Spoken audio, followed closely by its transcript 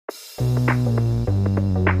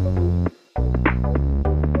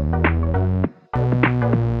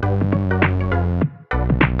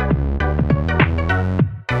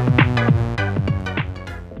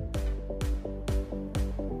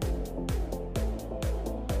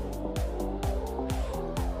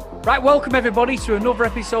Right, welcome everybody to another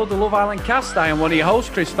episode of the Love Island Cast. I am one of your hosts,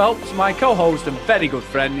 Chris Phelps. My co-host and very good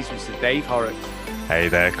friend is Mr. Dave Horrocks. Hey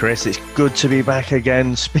there, Chris. It's good to be back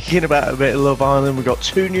again. Speaking about a bit of Love Island, we've got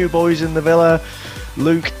two new boys in the villa,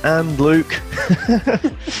 Luke and Luke.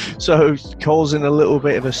 So, causing a little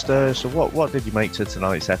bit of a stir. So, what did you make to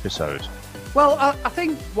tonight's episode? Well, I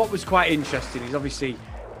think what was quite interesting is obviously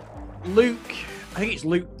Luke. I think it's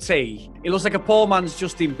Luke T. He looks like a poor man's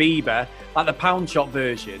Justin Bieber, like the pound shop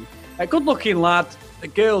version. A good-looking lad. The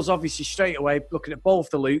girls obviously straight away looking at both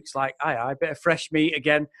the Lukes like, aye, bit of fresh meat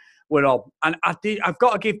again. We're on. And I've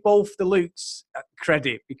got to give both the Lukes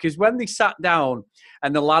credit because when they sat down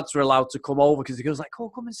and the lads were allowed to come over, because the girls were like, oh,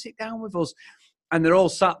 come and sit down with us. And they're all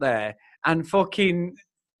sat there and fucking,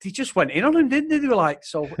 they just went in on him, didn't they? They were like,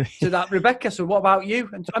 so to that Rebecca, so what about you?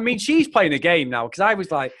 And I mean, she's playing a game now because I was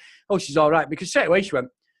like, oh, she's all right. Because straight away she went,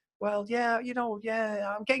 well, yeah,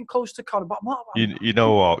 I'm getting close to Connor, but I'm not. You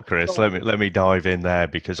know what, Chris? Let me dive in there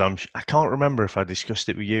because I can't remember if I discussed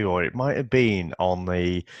it with you or it might have been on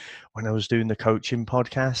when I was doing the coaching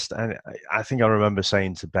podcast, and I think I remember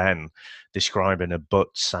saying to Ben, describing a butt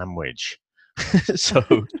sandwich. So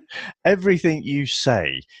everything you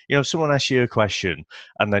say, if someone asks you a question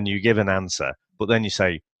and then you give an answer, but then you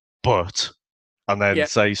say but. And then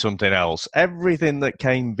say something else. Everything that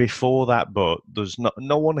came before that but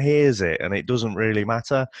no one hears it, and it doesn't really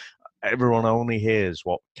matter. Everyone only hears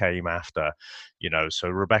what came after, So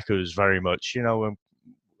Rebecca was very much,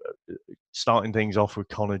 starting things off with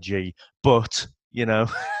Connor G, but she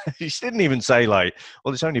didn't even say like,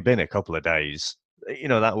 well, it's only been a couple of days.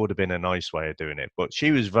 That would have been a nice way of doing it, but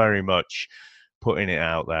she was very much putting it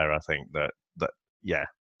out there. I think that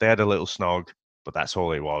they had a little snog. But that's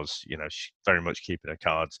all it was. She's very much keeping her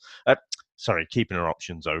cards. Keeping her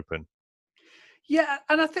options open. Yeah,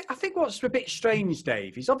 and I think what's a bit strange,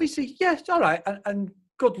 Dave, is obviously, yes, all right, and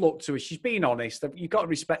good luck to her. She's being honest. You've got to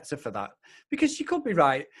respect her for that. Because you could be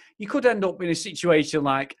right. You could end up in a situation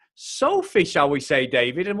like Sophie, shall we say,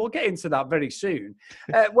 David, and we'll get into that very soon,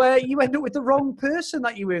 where you end up with the wrong person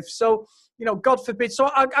that you're with. So, God forbid. So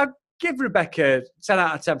I'll give Rebecca 10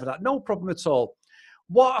 out of 10 for that. No problem at all.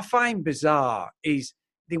 What I find bizarre is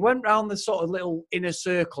they went round the sort of little inner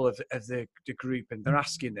circle of the group and they're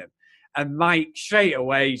asking them. And Mike straight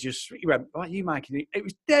away he went, what are you, Mike? And it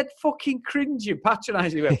was dead fucking cringy and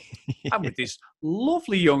patronising. He went, I'm with this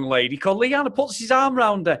lovely young lady called Leanna, puts his arm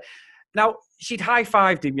round her. Now, she'd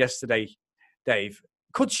high-fived him yesterday, Dave.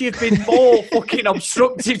 Could she have been more fucking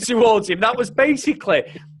obstructive towards him? That was basically,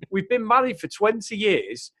 we've been married for 20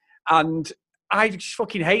 years and I just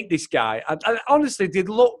fucking hate this guy. And honestly, they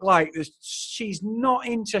look like she's not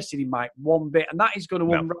interested in Mike one bit. And that is going to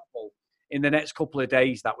unravel in the next couple of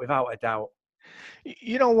days, that without a doubt.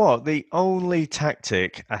 You know what? The only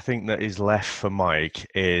tactic I think that is left for Mike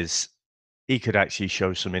is he could actually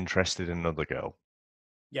show some interest in another girl.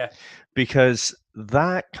 Yeah. Because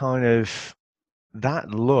that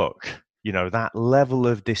look, that level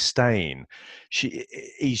of disdain,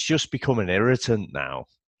 he's just become an irritant now.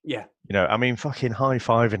 Yeah. Fucking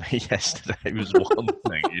high-fiving her yesterday was one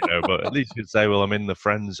thing, but at least you'd say, well, I'm in the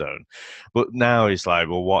friend zone. But now he's like,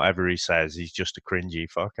 well, whatever he says, he's just a cringy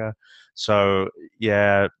fucker. So,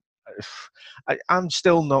 yeah, I'm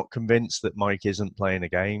still not convinced that Mike isn't playing a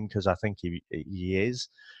game because I think he is.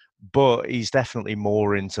 But he's definitely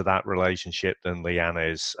more into that relationship than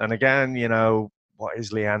Leanne is. And again, what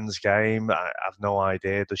is Leanne's game? I have no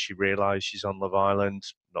idea. Does she realise she's on Love Island?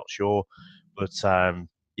 Not sure. But,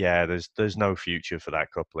 yeah, there's no future for that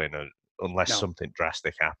couple unless something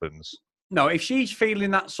drastic happens. No, if she's feeling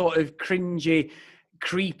that sort of cringy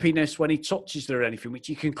creepiness when he touches her or anything, which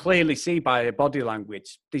you can clearly see by her body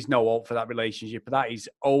language, there's no hope for that relationship. But that is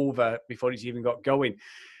over before he's even got going.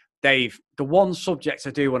 Dave, the one subject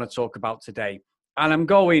I do want to talk about today, and I'm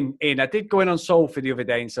going in, I did go in on Sophie the other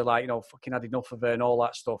day and say, fucking had enough of her and all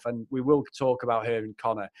that stuff, and we will talk about her and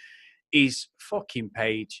Connor, is fucking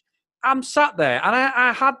Paige. I'm sat there and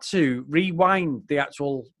I had to rewind the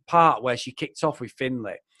actual part where she kicked off with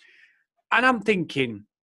Finlay. And I'm thinking,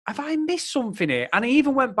 have I missed something here? And I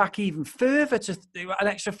even went back even further to an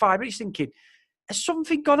extra 5 minutes thinking, has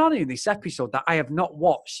something gone on in this episode that I have not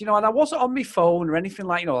watched? And I wasn't on my phone or anything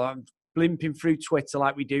like, I'm blimping through Twitter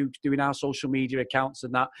like we do, doing our social media accounts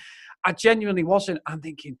and that. I genuinely wasn't. I'm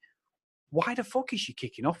thinking, why the fuck is she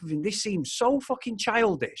kicking off with him? This seems so fucking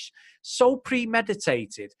childish, so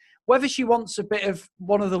premeditated. Whether she wants a bit of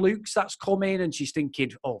one of the Lukes that's come in and she's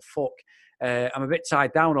thinking, oh, fuck, I'm a bit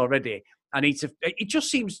tied down already. I need to... It just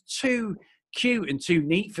seems too cute and too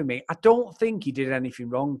neat for me. I don't think he did anything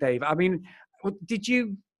wrong, Dave. I mean, did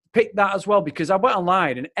you pick that as well? Because I went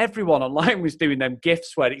online and everyone online was doing them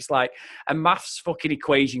gifs where it's like a maths fucking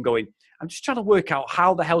equation going, I'm just trying to work out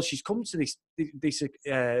how the hell she's come to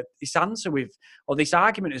this answer with, or this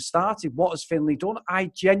argument has started. What has Finlay done?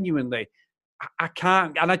 I genuinely, I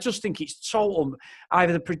can't. And I just think it's total,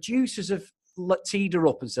 either the producers have teed her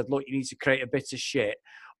up and said, look, you need to create a bit of shit,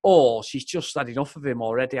 or she's just had enough of him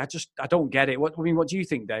already. I don't get it. What do you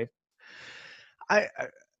think, Dave?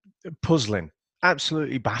 Puzzling,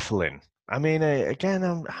 absolutely baffling. I mean, again,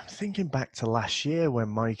 I'm thinking back to last year when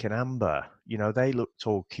Mike and Amber, they looked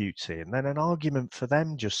all cutesy, and then an argument for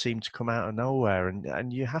them just seemed to come out of nowhere.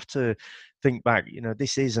 And you have to think back,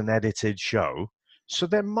 this is an edited show, so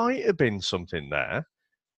there might have been something there.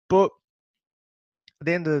 But at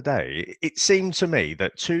the end of the day, it seemed to me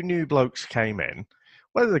that two new blokes came in.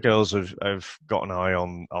 Whether the girls have got an eye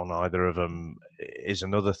on either of them is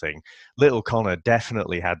another thing. Little Connor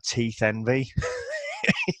definitely had teeth envy.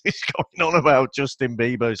 He's going on about Justin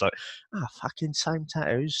Bieber. He's like, fucking same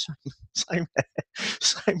tattoos,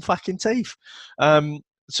 same fucking teeth.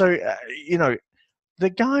 So the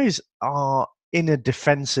guys are in a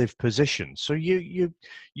defensive position. So you're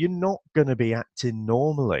not going to be acting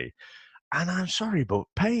normally. And I'm sorry, but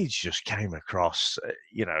Paige just came across,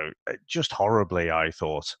 just horribly, I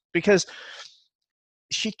thought, because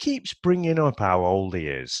she keeps bringing up how old he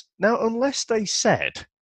is. Now, unless they said,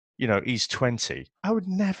 he's 20, I would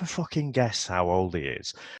never fucking guess how old he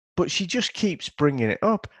is. But she just keeps bringing it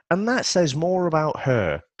up, and that says more about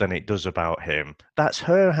her than it does about him. That's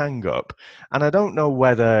her hang-up. And I don't know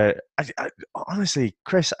whether... honestly,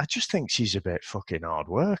 Chris, I just think she's a bit fucking hard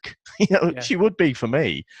work. She would be for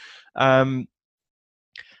me.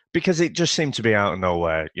 Because it just seemed to be out of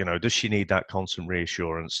nowhere. Does she need that constant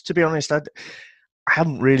reassurance? To be honest, I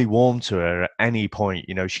haven't really warmed to her at any point.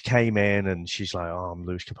 She came in and she's like, oh, I'm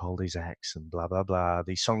Lewis Capaldi's ex and blah, blah, blah.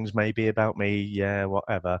 These songs may be about me. Yeah,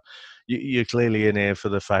 whatever. You're clearly in here for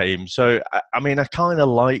the fame. So, I mean, I kind of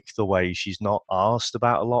like the way she's not asked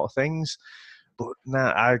about a lot of things. But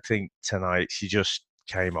now I think tonight she just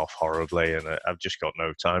came off horribly, and I've just got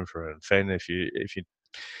no time for her. And Finn, if you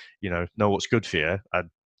know what's good for you, I'd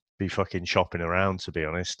be fucking shopping around, to be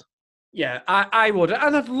honest. Yeah, I would.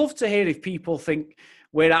 And I'd love to hear if people think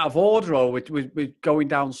we're out of order or we're going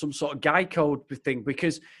down some sort of guy code thing,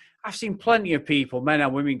 because I've seen plenty of people, men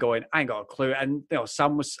and women, going, I ain't got a clue. And,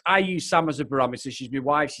 I use Sam as a barometer. She's my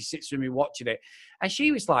wife. She sits with me watching it. And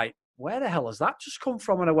she was like, where the hell has that just come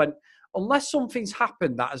from? And I went, unless something's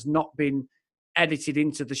happened that has not been edited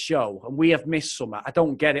into the show and we have missed something, I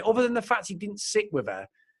don't get it. Other than the fact he didn't sit with her,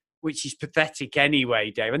 which is pathetic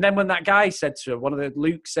anyway, Dave. And then when that guy said to her, one of the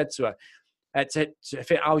Luke said to her,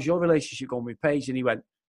 how's your relationship going with Paige? And he went,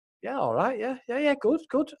 yeah, all right, yeah, good.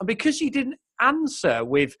 And because she didn't answer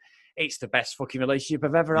with, it's the best fucking relationship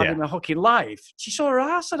I've ever had in my fucking life, she saw her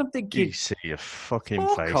ass, and I'm thinking, you see your fucking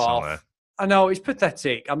face off. on her. I know, it's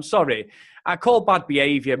pathetic. I'm sorry. I call bad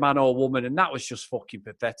behaviour, man or woman, and that was just fucking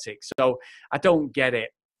pathetic. So I don't get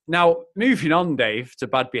it. Now, moving on, Dave, to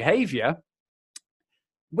bad behaviour,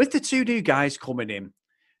 with the two new guys coming in.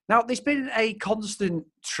 Now, there's been a constant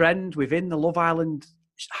trend within the Love Island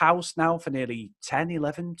house now for nearly 10,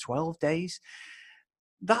 11, 12 days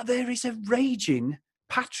that there is a raging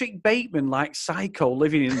Patrick Bateman-like psycho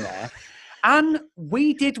living in there. And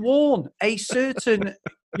we did warn a certain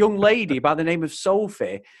young lady by the name of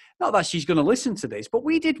Sophie, not that she's going to listen to this, but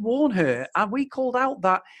we did warn her, and we called out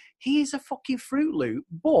that he is a fucking Fruit Loop,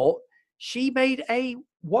 but she made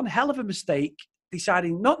one hell of a mistake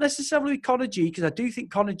deciding not necessarily Connor G, because I do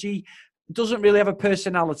think Connor G doesn't really have a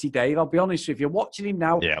personality, Dave. I'll be honest with you. Watching him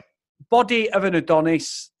now, body of an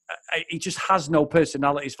Adonis, he just has no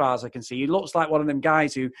personality as far as I can see. He looks like one of them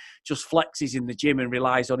guys who just flexes in the gym and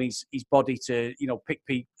relies on his body to,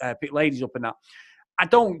 pick ladies up and that. I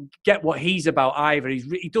don't get what he's about either.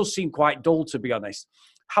 He does seem quite dull, to be honest.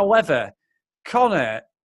 However, Connor,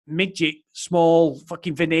 midget, small,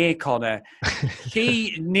 fucking veneer Connor,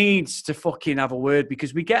 he needs to fucking have a word,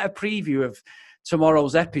 because we get a preview of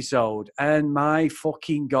tomorrow's episode, and my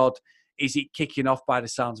fucking God, is it kicking off by the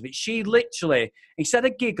sounds of it. She literally, instead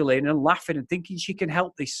of giggling and laughing and thinking she can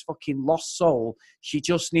help this fucking lost soul, she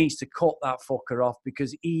just needs to cut that fucker off,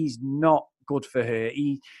 because he's not good for her.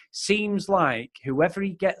 He seems like whoever he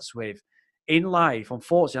gets with in life,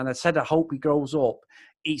 unfortunately, and I said I hope he grows up,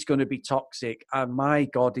 it's going to be toxic. And my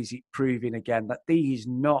God, is it proving again that Dee is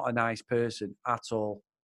not a nice person at all.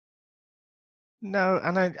 No,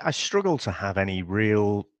 and I struggle to have any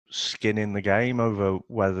real skin in the game over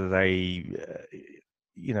whether they,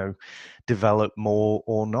 develop more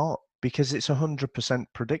or not, because it's 100%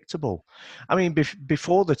 predictable. I mean,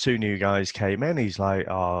 before the two new guys came in, he's like,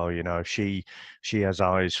 oh, if she has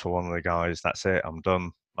eyes for one of the guys, that's it, I'm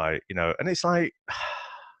done. Like, and it's like,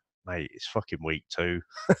 mate, it's fucking week 2.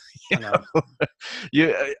 I know.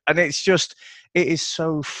 And it's just, it is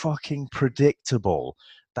so fucking predictable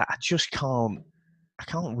that I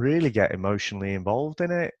can't really get emotionally involved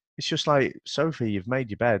in it. It's just like, Sophie, you've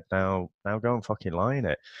made your bed, now go and fucking lie in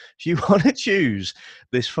it. If you want to choose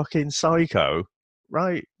this fucking psycho,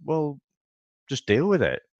 right, well, just deal with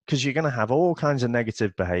it, because you're going to have all kinds of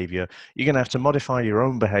negative behavior. You're going to have to modify your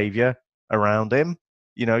own behavior around him.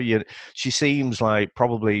 She seems like,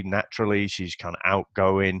 probably naturally, she's kind of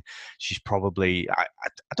outgoing. She's probably, I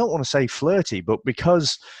don't want to say flirty, but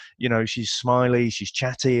because, she's smiley, she's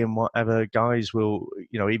chatty and whatever, guys will,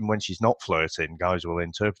 even when she's not flirting, guys will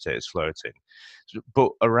interpret it as flirting.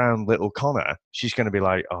 But around little Connor, she's going to be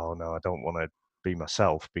like, oh no, I don't want to be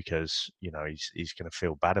myself, because, he's going to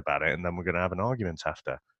feel bad about it, and then we're going to have an argument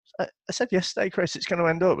after. I said yesterday, Chris, it's going to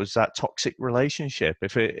end up as that toxic relationship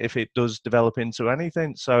if it does develop into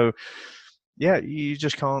anything. So, yeah, you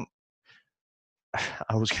just can't.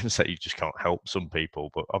 I was going to say you just can't help some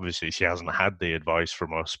people, but obviously she hasn't had the advice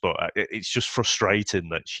from us. But it's just frustrating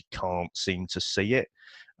that she can't seem to see it,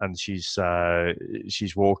 and she's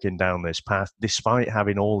walking down this path despite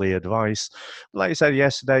having all the advice. Like I said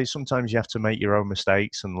yesterday, sometimes you have to make your own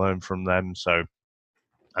mistakes and learn from them. So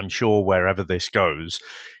I'm sure wherever this goes,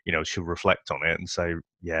 she'll reflect on it and say,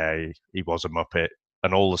 yeah, he was a muppet,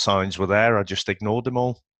 and all the signs were there. I just ignored them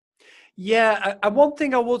all. Yeah, and one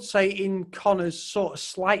thing I would say in Connor's sort of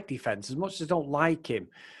slight defence, as much as I don't like him,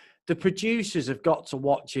 the producers have got to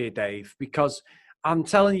watch here, Dave, because I'm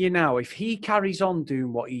telling you now, if he carries on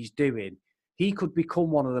doing what he's doing, he could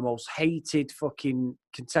become one of the most hated fucking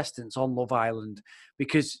contestants on Love Island,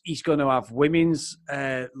 because he's going to have women's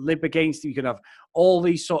lib against him. You're going to have all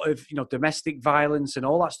these sort of, domestic violence and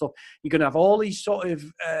all that stuff. You're going to have all these sort of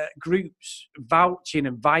groups vouching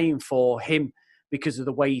and vying for him because of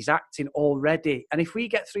the way he's acting already. And if we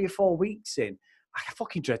get 3 or 4 weeks in, I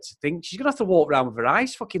fucking dread to think she's going to have to walk around with her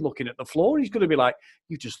eyes fucking looking at the floor. He's going to be like,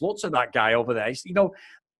 you just looked at that guy over there.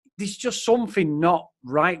 There's just something not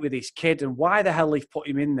right with this kid, and why the hell they've put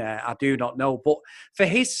him in there, I do not know. But for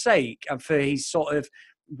his sake and for his sort of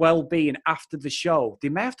well-being after the show, they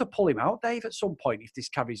may have to pull him out, Dave, at some point if this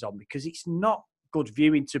carries on, because it's not good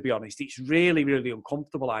viewing, to be honest. It's really, really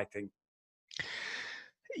uncomfortable, I think.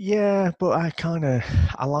 Yeah, but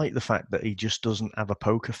I like the fact that he just doesn't have a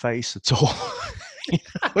poker face at all.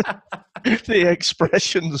 The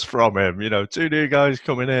expressions from him, 2 new guys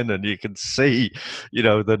coming in, and you can see,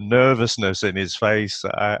 the nervousness in his face.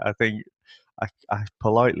 I think I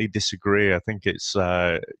politely disagree. I think it's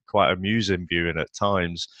quite amusing viewing at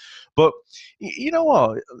times. But you know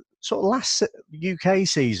what? Sort of last UK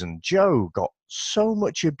season, Joe got so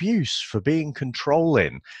much abuse for being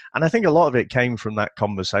controlling. And I think a lot of it came from that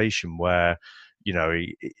conversation where,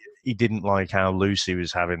 he didn't like how Lucy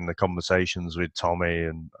was having the conversations with Tommy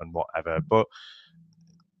and whatever. But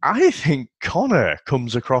I think Connor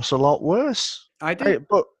comes across a lot worse. I do.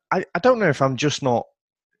 But I don't know if I'm just not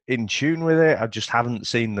in tune with it. I just haven't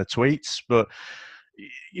seen the tweets. But,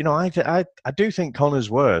 I do think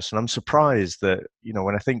Connor's worse. And I'm surprised that,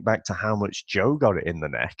 when I think back to how much Joe got it in the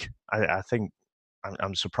neck, I think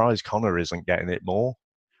I'm surprised Connor isn't getting it more.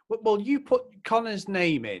 Well, you put Connor's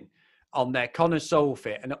name in on there, Connor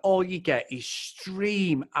Sophie, and all you get is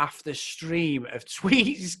stream after stream of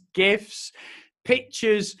tweets, GIFs,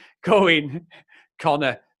 pictures going,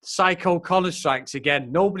 Connor, psycho Connor strikes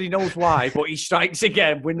again. Nobody knows why, but he strikes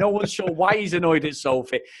again. We're no one sure why he's annoyed at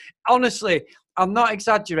Sophie. Honestly, I'm not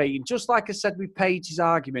exaggerating. Just like I said with Paige's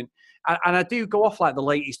argument, and I do go off like the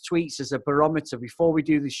latest tweets as a barometer before we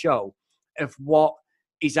do the show of what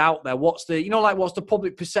is out there. What's the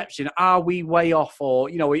public perception? Are we way off, or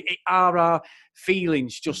are our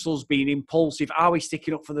feelings just us being impulsive? Are we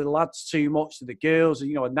sticking up for the lads too much to the girls?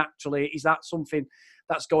 Naturally, is that something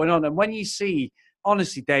that's going on? And when you see,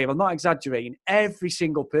 honestly, Dave, I'm not exaggerating, every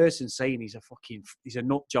single person saying he's a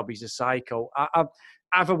nut job, he's a psycho. I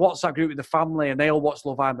have a WhatsApp group with the family, and they all watch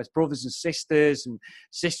Love Island. It's brothers and sisters and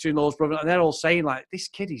sister-in-law's brother, and they're all saying like, this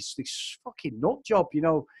kid is this fucking nut job,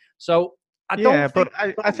 So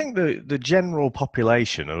I think the general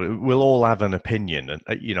population will all have an opinion,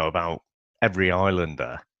 about every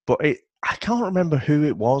Islander. But I can't remember who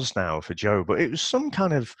it was now for Joe, but it was some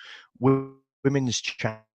kind of women's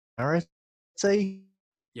charity.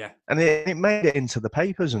 Yeah. And it made it into the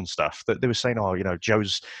papers and stuff that they were saying, oh,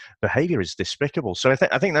 Joe's behavior is despicable. So I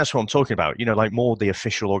think that's what I'm talking about, like more the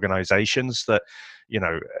official organizations that,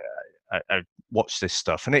 I watch this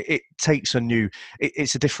stuff, and it takes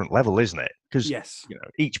it's a different level, isn't it? Because yes,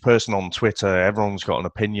 each person on Twitter, everyone's got an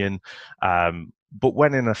opinion. But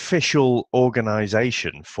when an official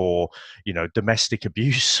organization for domestic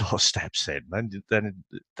abuse sort of steps in, then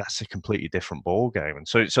that's a completely different ball game. And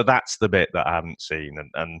so that's the bit that I haven't seen.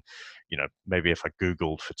 And maybe if I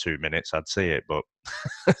Googled for 2 minutes, I'd see it. But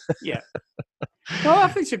yeah. No, I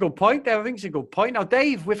think it's a good point there. I think it's a good point. Now,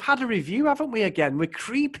 Dave, we've had a review, haven't we, again? We're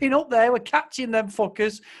creeping up there. We're catching them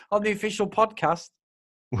fuckers on the official podcast.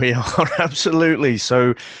 We are, absolutely.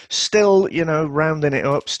 So still, rounding it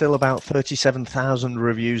up, still about 37,000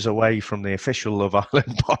 reviews away from the official Love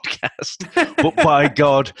Island podcast. But by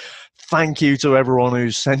God, thank you to everyone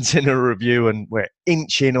who's sent in a review, and we're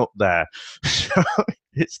inching up there. So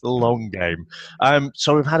it's the long game.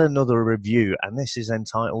 So we've had another review, and this is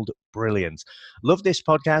entitled Brilliant. Love this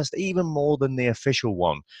podcast even more than the official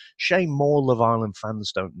one. Shame more Love Island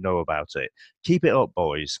fans don't know about it. Keep it up,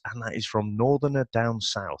 boys. And that is from Northerner Down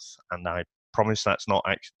South. And I promise that's not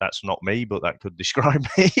me, but that could describe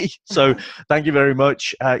me. So thank you very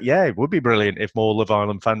much. It would be brilliant if more Love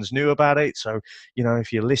Island fans knew about it. So,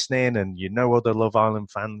 if you're listening and other Love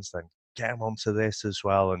Island fans, then get them onto this as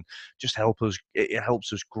well, and just help us. It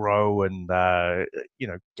helps us grow and,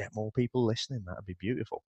 get more people listening. That'd be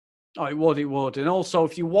beautiful. Oh, it would. And also,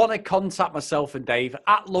 if you want to contact myself and Dave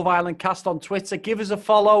at Love Island Cast on Twitter, give us a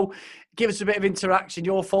follow, give us a bit of interaction,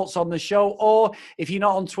 your thoughts on the show. Or if you're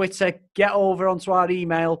not on Twitter, get over onto our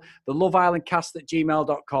email, the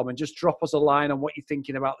loveislandcast@gmail.com, and just drop us a line on what you're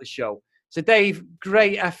thinking about the show. So, Dave,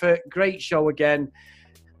 great effort, great show again.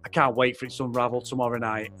 I can't wait for it to unravel tomorrow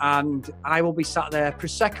night. And I will be sat there,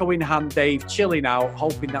 Prosecco in hand, Dave, chilling out,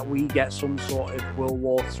 hoping that we get some sort of World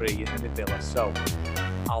War III in the villa. So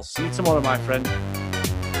I'll see you tomorrow, my friend.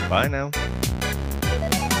 Bye now.